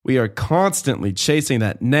We are constantly chasing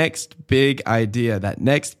that next big idea, that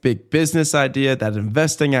next big business idea, that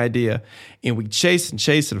investing idea, and we chase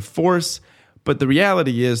and force. But the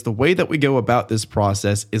reality is the way that we go about this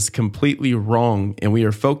process is completely wrong, and we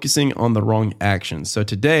are focusing on the wrong actions. So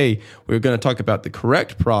today, we're going to talk about the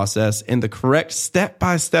correct process and the correct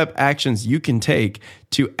step-by-step actions you can take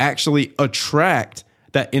to actually attract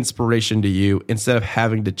that inspiration to you instead of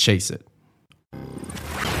having to chase it.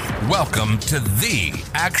 Welcome to the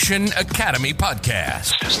Action Academy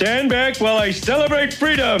Podcast. Stand back while I celebrate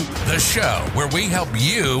freedom. The show where we help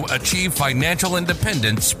you achieve financial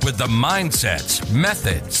independence with the mindsets,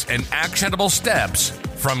 methods, and actionable steps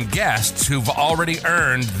from guests who've already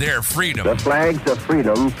earned their freedom. The flags of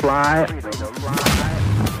freedom fly.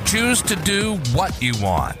 Choose to do what you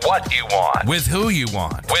want. With who you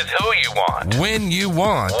want. When you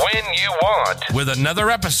want. With another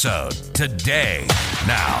episode today.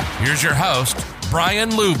 Now, here's your host,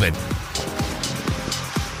 Brian Lubin.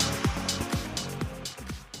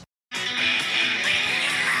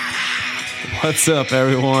 What's up,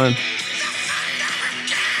 everyone?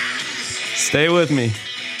 Stay with me.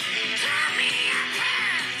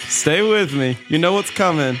 Stay with me. You know what's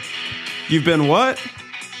coming. You've been what?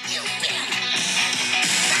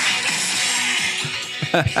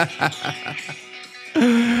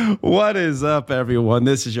 What is up, everyone?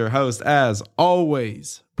 This is your host, as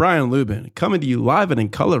always, Brian Lubin, coming to you live and in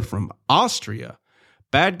color from Austria,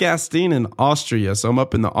 Bad Gastein in Austria. So I'm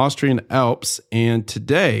up in the Austrian Alps, and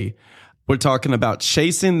today we're talking about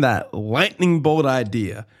chasing that lightning bolt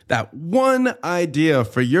idea, that one idea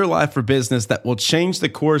for your life or business that will change the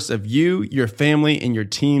course of you, your family, and your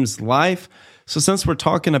team's life. So since we're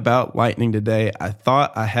talking about lightning today, I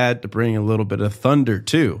thought I had to bring a little bit of thunder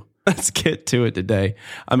too. Let's get to it today.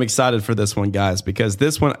 I'm excited for this one, guys, because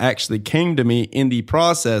this one actually came to me in the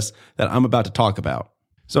process that I'm about to talk about.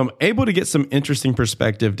 So I'm able to get some interesting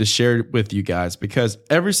perspective to share with you guys, because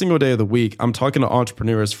every single day of the week, I'm talking to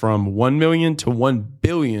entrepreneurs from $1 million to $1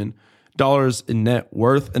 billion in net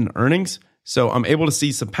worth and earnings. So I'm able to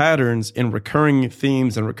see some patterns in recurring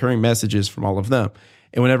themes and recurring messages from all of them.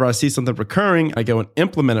 And whenever I see something recurring, I go and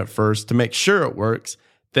implement it first to make sure it works.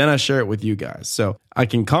 Then I share it with you guys. So I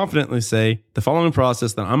can confidently say the following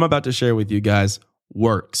process that I'm about to share with you guys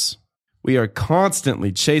works. We are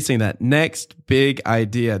constantly chasing that next big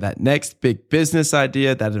idea, that next big business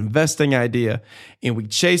idea, that investing idea, and we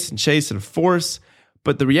chase and force.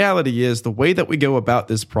 But the reality is the way that we go about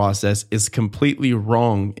this process is completely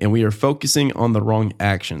wrong, and we are focusing on the wrong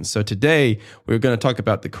actions. So today, we're going to talk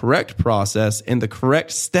about the correct process and the correct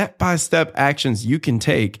step-by-step actions you can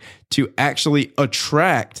take to actually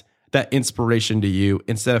attract that inspiration to you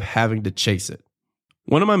instead of having to chase it.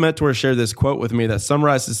 One of my mentors shared this quote with me that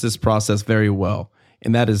summarizes this process very well,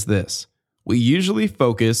 and that is this: we usually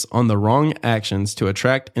focus on the wrong actions to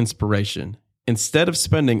attract inspiration. Instead of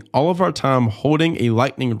spending all of our time holding a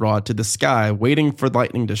lightning rod to the sky waiting for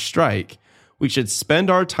lightning to strike, we should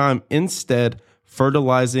spend our time instead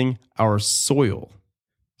fertilizing our soil.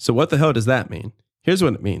 So what the hell does that mean? Here's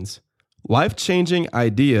what it means. Life-changing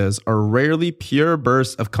ideas are rarely pure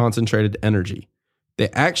bursts of concentrated energy. They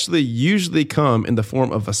actually usually come in the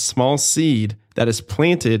form of a small seed that is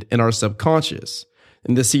planted in our subconscious.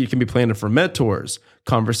 And this seed can be planted from mentors,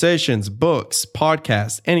 conversations, books,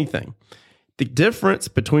 podcasts, anything. The difference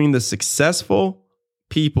between the successful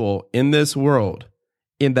people in this world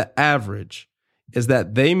and the average is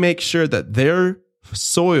that they make sure that their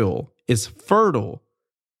soil is fertile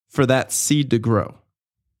for that seed to grow.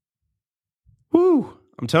 Woo!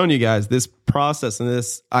 I'm telling you guys, this process and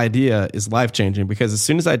this idea is life-changing, because as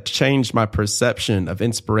soon as I changed my perception of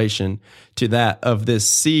inspiration to that of this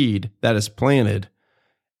seed that is planted,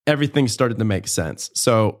 everything started to make sense.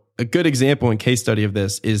 So a good example and case study of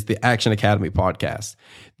this is the Action Academy podcast.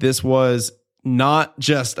 This was not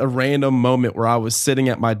just a random moment where I was sitting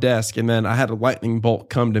at my desk and then I had a lightning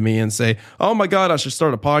bolt come to me and say, oh my God, I should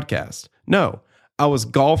start a podcast. No, I was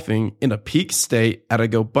golfing in a peak state at a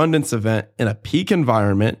GoBundance event in a peak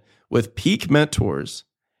environment with peak mentors.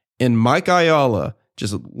 And Mike Ayala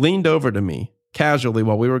just leaned over to me casually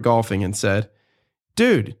while we were golfing and said,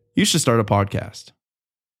 dude, you should start a podcast.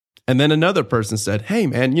 And then another person said, hey,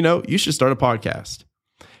 man, you should start a podcast.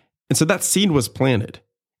 And so that seed was planted.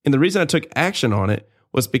 And the reason I took action on it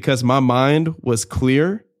was because my mind was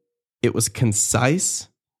clear, it was concise,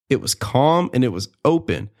 it was calm, and it was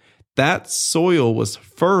open. That soil was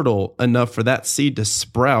fertile enough for that seed to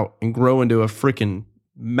sprout and grow into a freaking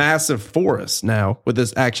massive forest now with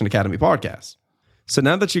this Action Academy podcast. So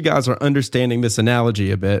now that you guys are understanding this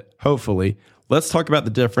analogy a bit, hopefully, let's talk about the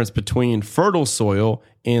difference between fertile soil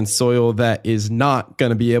and soil that is not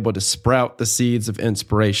going to be able to sprout the seeds of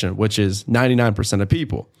inspiration, which is 99% of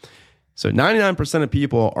people. So 99% of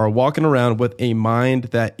people are walking around with a mind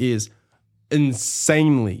that is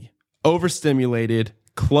insanely overstimulated,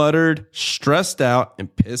 cluttered, stressed out,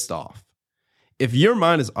 and pissed off. If your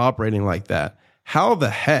mind is operating like that, how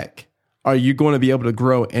the heck are you going to be able to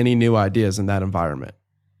grow any new ideas in that environment?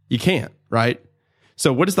 You can't, right?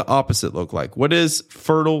 So what does the opposite look like? What does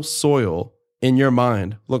fertile soil in your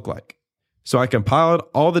mind look like? So I compiled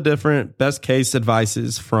all the different best case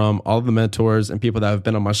advices from all the mentors and people that have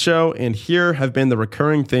been on my show. And here have been the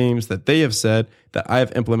recurring themes that they have said that I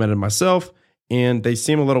have implemented myself. And they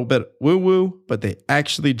seem a little bit woo-woo, but they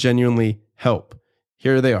actually genuinely help.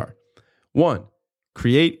 Here they are. 1,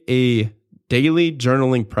 create a daily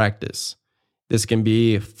journaling practice. This can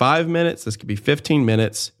be 5 minutes. This could be 15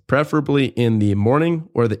 minutes, preferably in the morning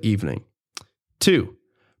or the evening. 2,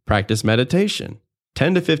 practice meditation,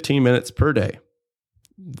 10 to 15 minutes per day.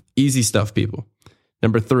 Easy stuff, people.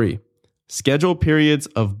 Number 3, schedule periods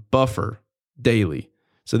of buffer daily.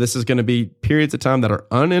 So this is going to be periods of time that are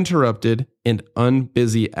uninterrupted and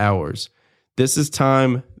unbusy hours. This is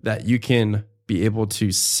time that you can be able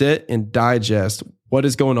to sit and digest what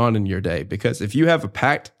is going on in your day. Because if you have a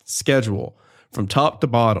packed schedule from top to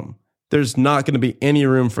bottom, there's not going to be any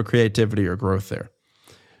room for creativity or growth there.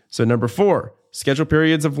 So number 4, schedule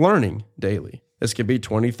periods of learning daily. This could be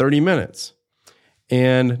 20, 30 minutes.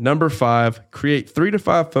 And number 5, create 3 to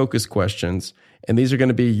 5 focus questions. And these are going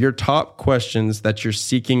to be your top questions that you're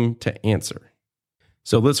seeking to answer.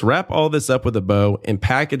 So let's wrap all this up with a bow and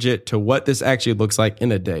package it to what this actually looks like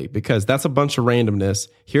in a day, because that's a bunch of randomness.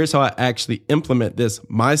 Here's how I actually implement this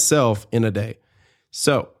myself in a day.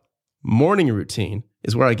 So morning routine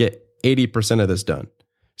is where I get 80% of this done.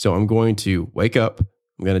 So I'm going to wake up.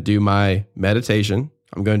 I'm going to do my meditation.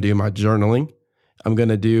 I'm going to do my journaling. I'm going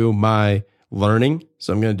to do my learning.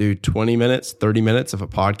 So I'm going to do 20 minutes, 30 minutes of a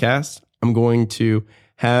podcast. I'm going to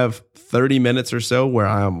have 30 minutes or so where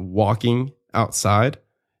I'm walking outside.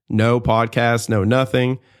 No podcast, no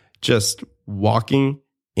nothing, just walking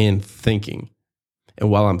and thinking. And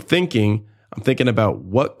while I'm thinking about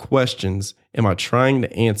what questions am I trying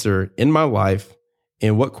to answer in my life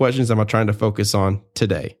and what questions am I trying to focus on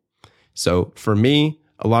today. So for me,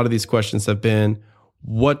 a lot of these questions have been,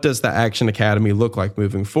 what does the Action Academy look like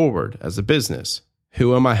moving forward as a business?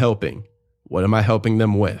 Who am I helping? What am I helping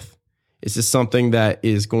them with? Is this something that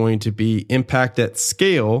is going to be impact at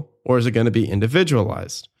scale, or is it going to be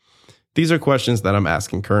individualized? These are questions that I'm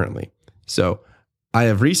asking currently. So I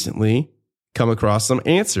have recently come across some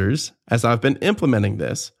answers as I've been implementing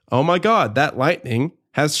this. Oh my God, that lightning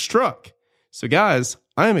has struck. So guys,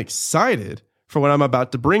 I am excited for what I'm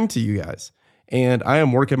about to bring to you guys. And I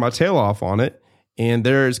am working my tail off on it. And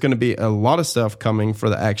there's going to be a lot of stuff coming for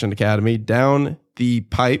the Action Academy down the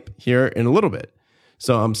pipe here in a little bit.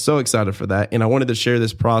 So I'm so excited for that. And I wanted to share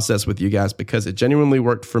this process with you guys because it genuinely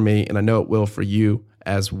worked for me. And I know it will for you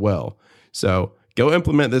as well. So go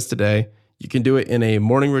implement this today. You can do it in a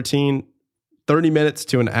morning routine, 30 minutes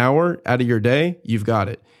to an hour out of your day. You've got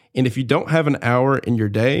it. And if you don't have an hour in your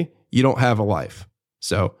day, you don't have a life.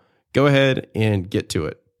 So go ahead and get to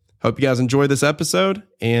it. Hope you guys enjoyed this episode.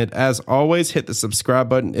 And as always, hit the subscribe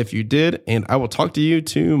button if you did. And I will talk to you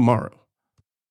tomorrow.